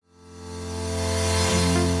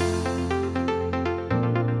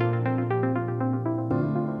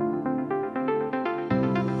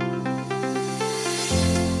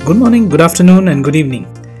Good morning, good afternoon, and good evening.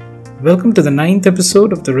 Welcome to the 9th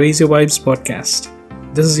episode of the Raise Your Vibes podcast.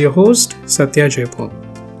 This is your host, Satya Jayapal.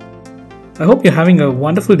 I hope you're having a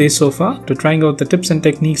wonderful day so far to trying out the tips and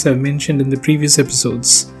techniques I've mentioned in the previous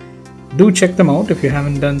episodes. Do check them out if you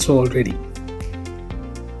haven't done so already.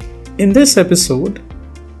 In this episode,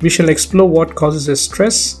 we shall explore what causes us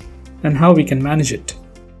stress and how we can manage it.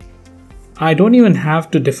 I don't even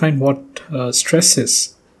have to define what stress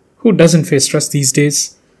is. Who doesn't face stress these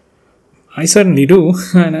days? I certainly do,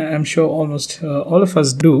 and I'm sure almost all of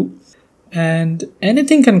us do. And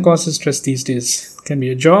anything can cause us stress these days. It can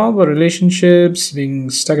be a job or relationships, being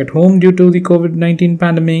stuck at home due to the COVID-19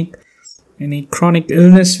 pandemic, any chronic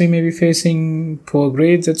illness we may be facing, poor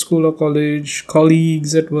grades at school or college,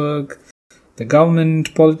 colleagues at work, the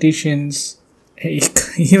government, politicians,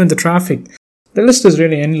 even the traffic. The list is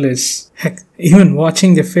really endless. Heck, even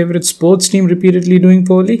watching their favorite sports team repeatedly doing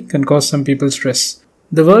poorly can cause some people stress.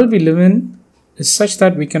 The world we live in is such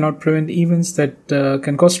that we cannot prevent events that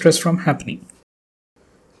can cause stress from happening.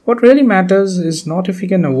 What really matters is not if we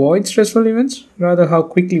can avoid stressful events, rather how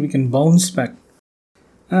quickly we can bounce back.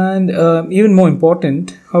 And even more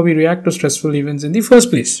important, how we react to stressful events in the first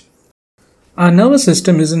place. Our nervous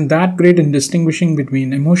system isn't that great in distinguishing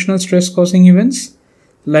between emotional stress-causing events,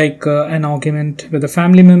 like an argument with a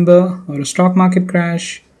family member, or a stock market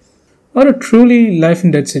crash, or a truly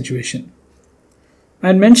life-and-death situation. I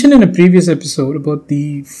had mentioned in a previous episode about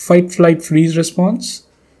the fight-flight-freeze response,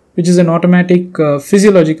 which is an automatic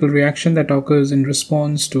physiological reaction that occurs in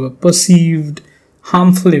response to a perceived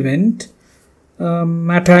harmful event,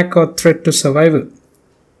 attack or threat to survival.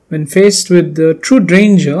 When faced with true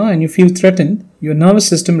danger and you feel threatened, your nervous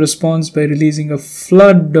system responds by releasing a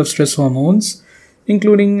flood of stress hormones,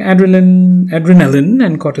 including adrenaline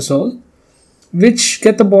and cortisol, which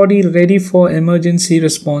get the body ready for emergency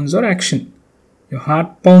response or action. Your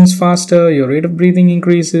heart pounds faster, your rate of breathing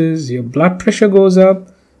increases, your blood pressure goes up,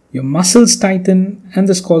 your muscles tighten, and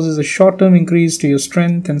this causes a short-term increase to your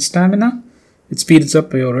strength and stamina. It speeds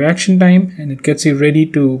up your reaction time and it gets you ready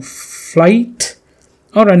to fight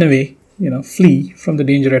or run away, flee from the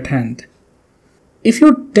danger at hand. If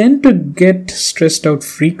you tend to get stressed out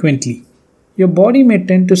frequently, your body may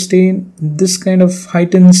tend to stay in this kind of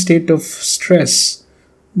heightened state of stress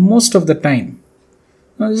most of the time.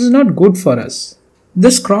 Now, this is not good for us.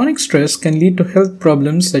 This chronic stress can lead to health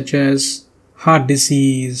problems such as heart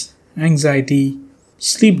disease, anxiety,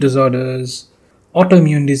 sleep disorders,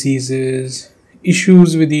 autoimmune diseases,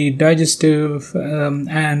 issues with the digestive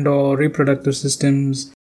and or reproductive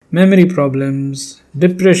systems, memory problems,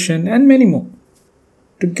 depression, and many more.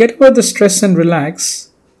 To get over the stress and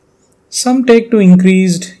relax, some take to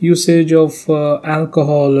increased usage of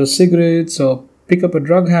alcohol or cigarettes, or pick up a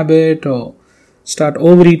drug habit, or start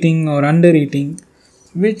overeating or undereating,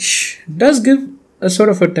 which does give a sort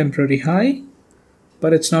of a temporary high,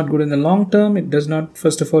 but it's not good in the long term. It does not,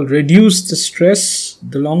 first of all, reduce the stress,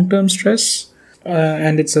 the long-term stress,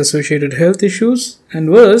 and its associated health issues.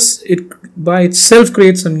 And worse, it by itself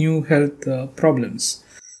creates some new health problems.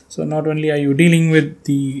 So not only are you dealing with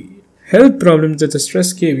the health problems that the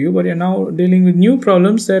stress gave you, but you're now dealing with new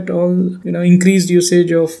problems that all, increased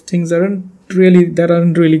usage of things that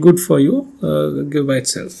aren't really good for you give by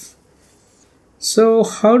itself. So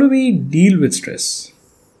how do we deal with stress?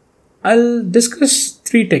 I'll discuss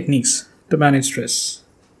 3 techniques to manage stress.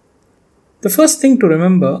 The first thing to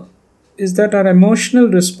remember is that our emotional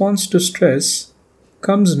response to stress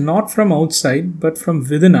comes not from outside but from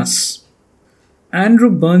within us. Andrew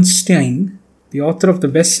Bernstein, the author of the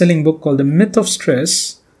best-selling book called The Myth of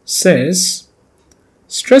Stress, says,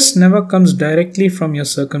 "Stress never comes directly from your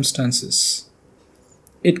circumstances.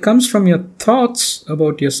 It comes from your thoughts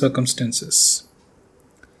about your circumstances."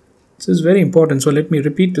 This is very important, so let me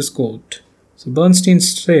repeat this quote. So Bernstein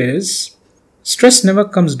says, "Stress never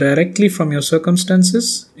comes directly from your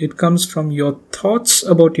circumstances. It comes from your thoughts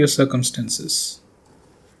about your circumstances."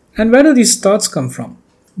 And where do these thoughts come from?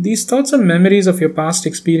 These thoughts are memories of your past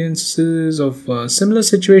experiences of similar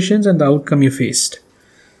situations and the outcome you faced.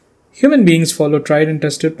 Human beings follow tried and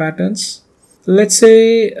tested patterns. Let's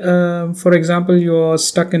say, for example, you're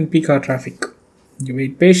stuck in peak hour traffic. You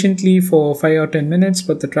wait patiently for 5 or 10 minutes,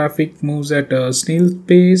 but the traffic moves at a snail's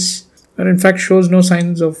pace, or in fact shows no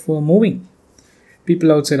signs of moving.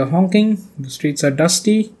 People outside are honking, the streets are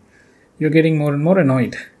dusty, you're getting more and more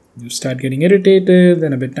annoyed. You start getting irritated,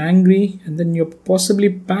 then a bit angry, and then you're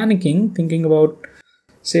possibly panicking, thinking about,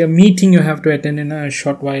 say, a meeting you have to attend in a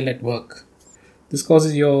short while at work. This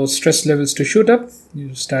causes your stress levels to shoot up,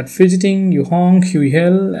 you start fidgeting, you honk, you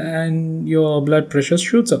yell, and your blood pressure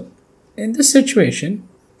shoots up. In this situation,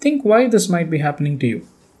 think why this might be happening to you.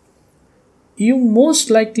 you most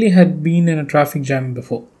likely had been in a traffic jam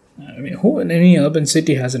before. I mean, who in any urban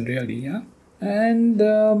city hasn't really, yeah? And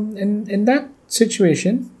in that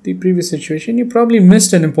situation, the previous situation, you probably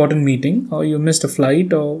missed an important meeting or you missed a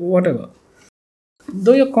flight or whatever.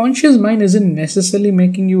 Though your conscious mind isn't necessarily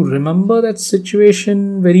making you remember that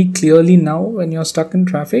situation very clearly now when you're stuck in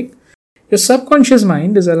traffic, your subconscious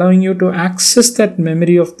mind is allowing you to access that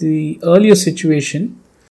memory of the earlier situation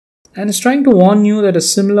and is trying to warn you that a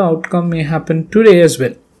similar outcome may happen today as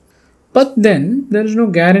well. But then, there is no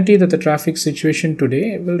guarantee that the traffic situation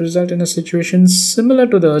today will result in a situation similar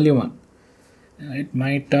to the earlier one. It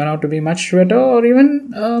might turn out to be much better or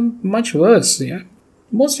even much worse. Yeah.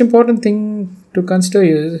 Most important thing to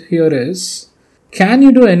consider here is, can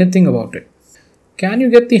you do anything about it? Can you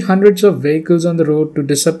get the hundreds of vehicles on the road to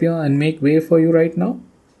disappear and make way for you right now?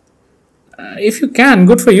 If you can,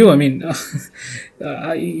 good for you. I mean,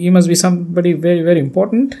 you must be somebody very, very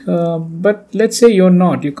important. But let's say you're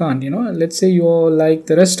not, you can't, let's say you're like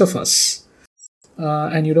the rest of us.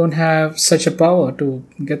 And you don't have such a power to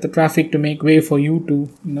get the traffic to make way for you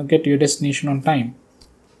to, get to your destination on time.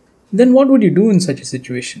 Then what would you do in such a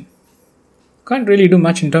situation? Can't really do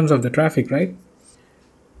much in terms of the traffic, right?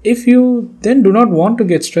 If you then do not want to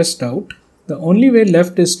get stressed out, the only way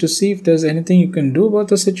left is to see if there's anything you can do about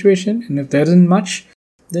the situation, and if there isn't much,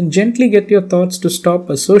 then gently get your thoughts to stop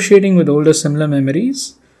associating with older similar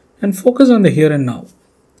memories and focus on the here and now.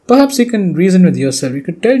 Perhaps you can reason with yourself. You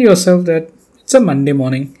could tell yourself that it's a Monday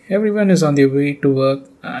morning, everyone is on their way to work.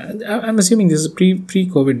 I'm assuming this is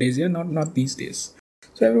pre-COVID days, yeah, not these days.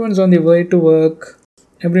 So everyone's on their way to work,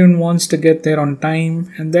 everyone wants to get there on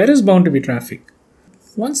time, and there is bound to be traffic.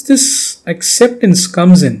 Once this acceptance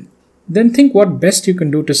comes in, then think what best you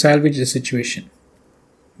can do to salvage the situation.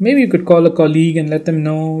 Maybe you could call a colleague and let them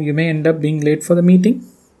know you may end up being late for the meeting.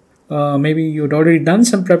 Maybe you'd already done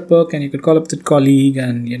some prep work and you could call up the colleague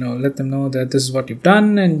and let them know that this is what you've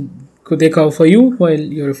done and could they cover for you while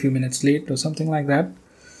you're a few minutes late or something like that.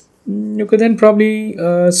 You could then probably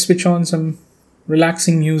switch on some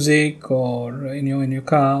relaxing music or in your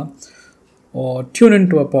car or tune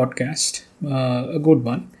into a podcast, a good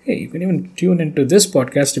one. Hey, you can even tune into this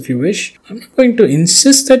podcast if you wish. I'm not going to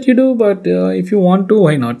insist that you do, but if you want to,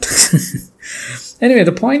 why not? Anyway,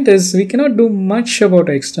 the point is we cannot do much about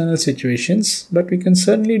external situations, but we can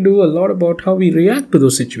certainly do a lot about how we react to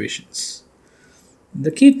those situations.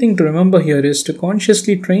 The key thing to remember here is to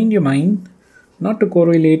consciously train your mind not to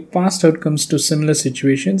correlate past outcomes to similar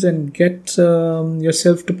situations and get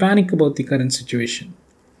yourself to panic about the current situation.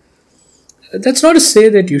 That's not to say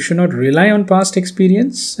that you should not rely on past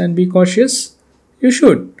experience and be cautious. You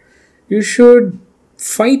should. You should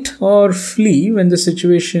fight or flee when the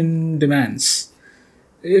situation demands.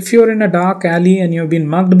 If you're in a dark alley and you've been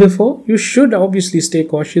mugged before, you should obviously stay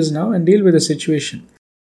cautious now and deal with the situation.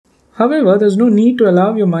 However, there's no need to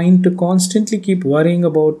allow your mind to constantly keep worrying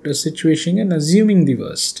about a situation and assuming the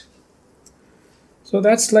worst. So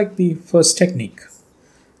that's like the first technique.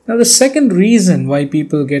 Now, the second reason why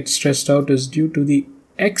people get stressed out is due to the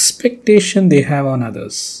expectation they have on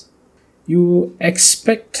others. You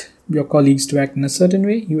expect your colleagues to act in a certain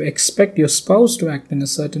way. You expect your spouse to act in a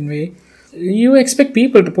certain way. You expect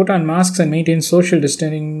people to put on masks and maintain social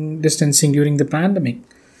distancing during the pandemic.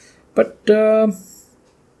 But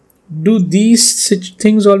do these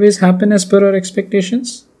things always happen as per our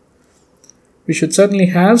expectations? We should certainly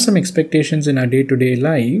have some expectations in our day-to-day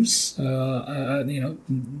lives. I'm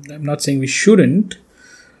not saying we shouldn't.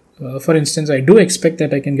 For instance, I do expect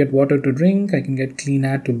that I can get water to drink, I can get clean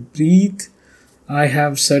air to breathe. I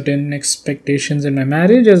have certain expectations in my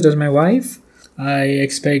marriage, as does my wife. I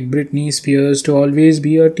expect Britney Spears to always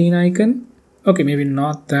be a teen icon. Okay, maybe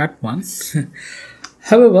not that one.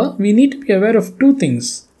 However, we need to be aware of two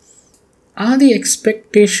things. Are the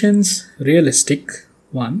expectations realistic?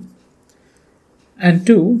 One. And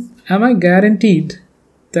two, am I guaranteed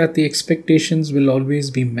that the expectations will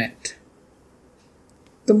always be met?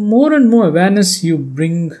 The more and more awareness you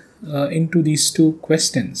bring into these two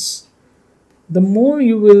questions, the more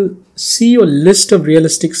you will see your list of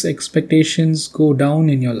realistic expectations go down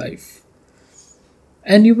in your life.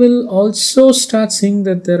 And you will also start seeing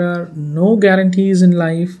that there are no guarantees in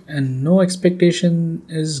life and no expectation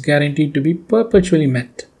is guaranteed to be perpetually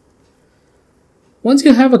met. Once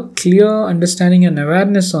you have a clear understanding and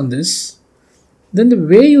awareness on this, then the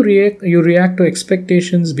way you react to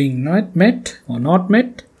expectations being not met or not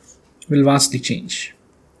met will vastly change.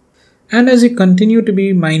 And as you continue to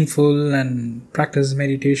be mindful and practice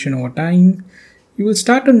meditation over time, you will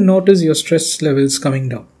start to notice your stress levels coming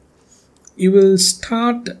down. You will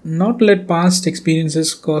start not to let past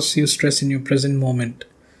experiences cause you stress in your present moment.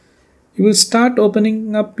 You will start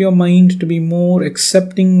opening up your mind to be more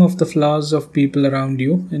accepting of the flaws of people around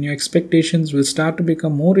you, and your expectations will start to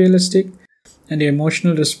become more realistic, and your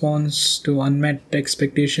emotional response to unmet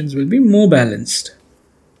expectations will be more balanced.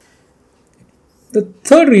 The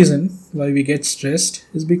third reason why we get stressed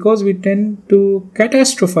is because we tend to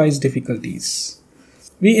catastrophize difficulties.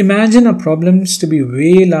 We imagine our problems to be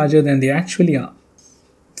way larger than they actually are.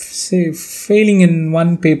 Say, failing in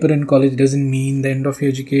one paper in college doesn't mean the end of your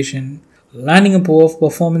education. Landing a poor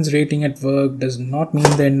performance rating at work does not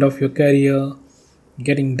mean the end of your career.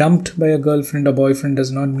 Getting dumped by a girlfriend or boyfriend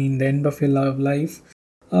does not mean the end of your love life.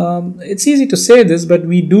 It's easy to say this, but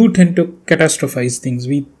we do tend to catastrophize things.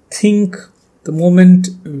 We think the moment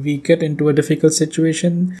we get into a difficult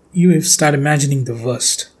situation, you start imagining the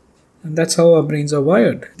worst. And that's how our brains are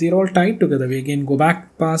wired. They're all tied together. We again go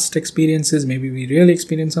back past experiences. Maybe we really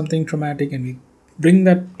experienced something traumatic and we bring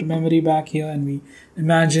that memory back here and we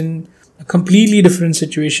imagine a completely different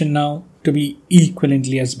situation now to be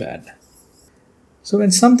equivalently as bad. So when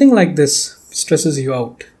something like this stresses you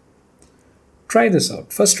out, try this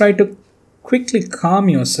out. First, try to quickly calm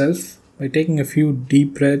yourself by taking a few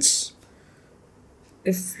deep breaths.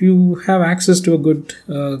 If you have access to a good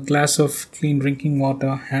glass of clean drinking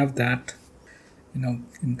water, have that.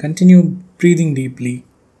 And continue breathing deeply.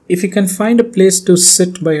 If you can find a place to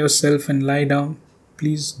sit by yourself and lie down,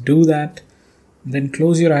 please do that. Then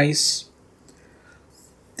close your eyes.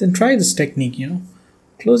 Then try this technique,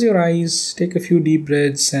 Close your eyes, take a few deep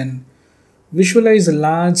breaths and visualize a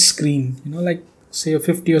large screen, like say a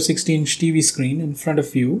 50 or 60 inch TV screen in front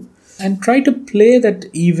of you, and try to play that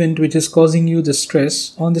event which is causing you the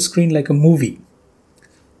stress on the screen like a movie.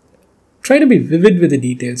 Try to be vivid with the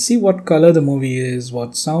details. See what color the movie is,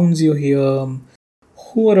 what sounds you hear,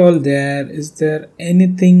 who are all there, is there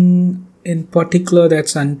anything in particular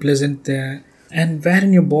that's unpleasant there, and where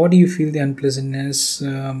in your body you feel the unpleasantness.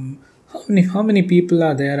 How many people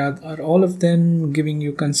are there? Are all of them giving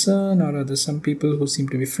you concern, or are there some people who seem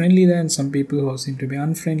to be friendly there and some people who seem to be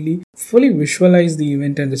unfriendly? Fully visualize the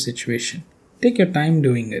event and the situation. Take your time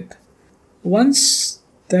doing it. Once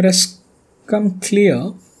that has come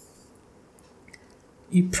clear,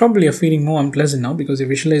 you probably are feeling more unpleasant now because you're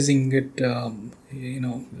visualizing it,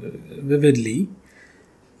 vividly.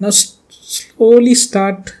 Now slowly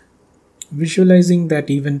start visualizing that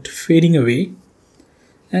event fading away.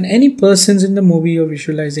 And any persons in the movie you're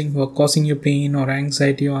visualizing who are causing you pain or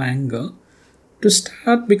anxiety or anger to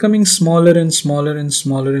start becoming smaller and smaller and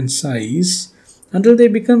smaller in size until they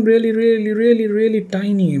become really, really, really, really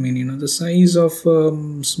tiny. The size of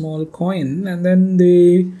a small coin, and then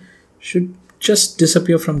they should just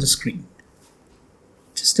disappear from the screen.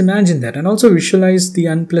 Just imagine that, and also visualize the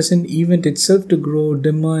unpleasant event itself to grow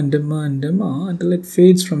dimmer and dimmer and dimmer until it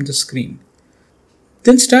fades from the screen.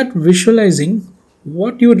 Then start visualizing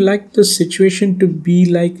what you would like the situation to be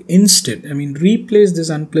like instead. Replace this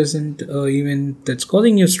unpleasant event that's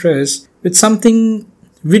causing you stress with something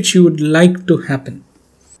which you would like to happen.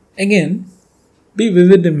 Again, be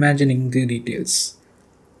vivid imagining the details.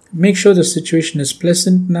 Make sure the situation is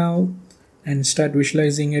pleasant now and start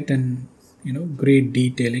visualizing it in great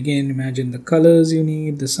detail. Again, imagine the colors you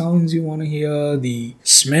need, the sounds you want to hear, the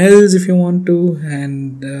smells if you want to,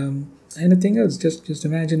 and anything else. Just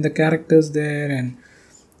imagine the characters there and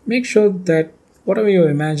make sure that whatever you're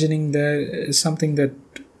imagining there is something that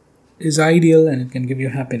is ideal and it can give you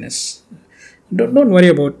happiness. Don't worry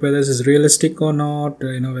about whether this is realistic or not,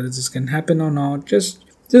 whether this can happen or not. Just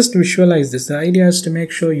visualize this. The idea is to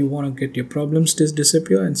make sure you want to get your problems to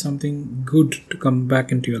disappear and something good to come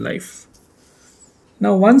back into your life.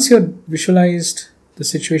 Now, once you've visualized the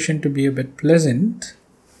situation to be a bit pleasant,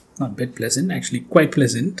 not bit pleasant, actually quite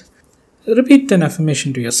pleasant, repeat an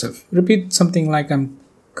affirmation to yourself. Repeat something like, I'm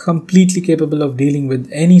completely capable of dealing with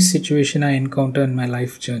any situation I encounter in my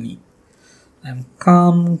life journey. I'm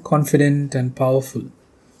calm, confident, and powerful.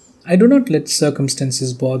 I do not let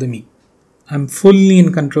circumstances bother me. I'm fully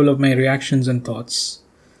in control of my reactions and thoughts.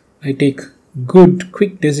 I take good,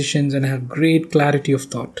 quick decisions and have great clarity of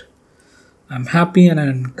thought. I'm happy and I'm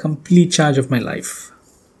in complete charge of my life.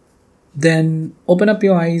 Then open up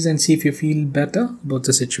your eyes and see if you feel better about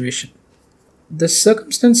the situation. The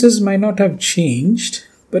circumstances might not have changed,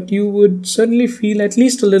 but you would certainly feel at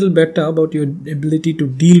least a little better about your ability to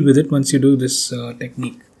deal with it once you do this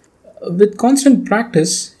technique. With constant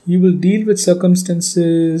practice, you will deal with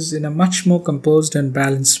circumstances in a much more composed and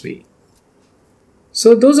balanced way.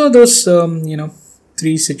 So those are those,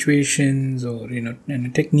 three situations or,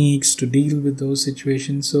 techniques to deal with those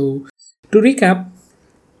situations. So to recap,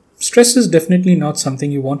 stress is definitely not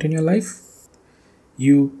something you want in your life.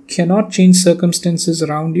 You cannot change circumstances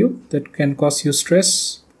around you that can cause you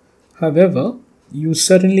stress. However, you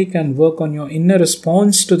certainly can work on your inner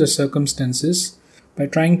response to the circumstances by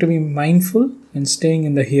trying to be mindful and staying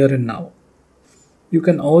in the here and now. You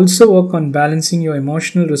can also work on balancing your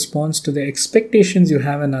emotional response to the expectations you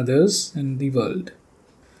have in others and the world.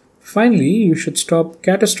 Finally, you should stop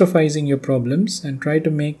catastrophizing your problems and try to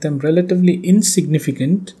make them relatively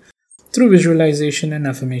insignificant through visualization and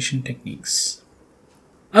affirmation techniques.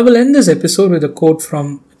 I will end this episode with a quote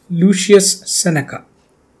from Lucius Seneca.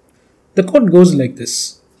 The quote goes like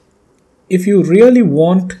this: "If you really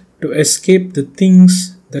want to escape the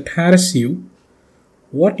things that harass you,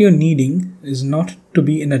 what you're needing is not to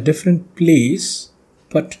be in a different place,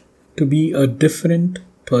 but to be a different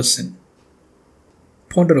person."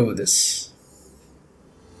 Ponder over this.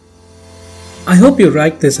 I hope you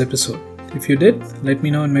liked this episode. If you did, let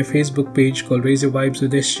me know on my Facebook page called Raise Your Vibes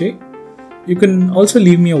with SJ. You can also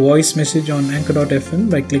leave me a voice message on anchor.fm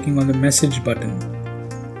by clicking on the message button.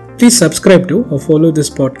 Please subscribe to or follow this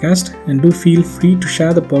podcast, and do feel free to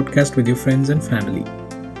share the podcast with your friends and family.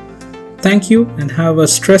 Thank you, and have a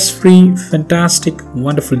stress-free, fantastic,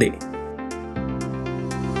 wonderful day.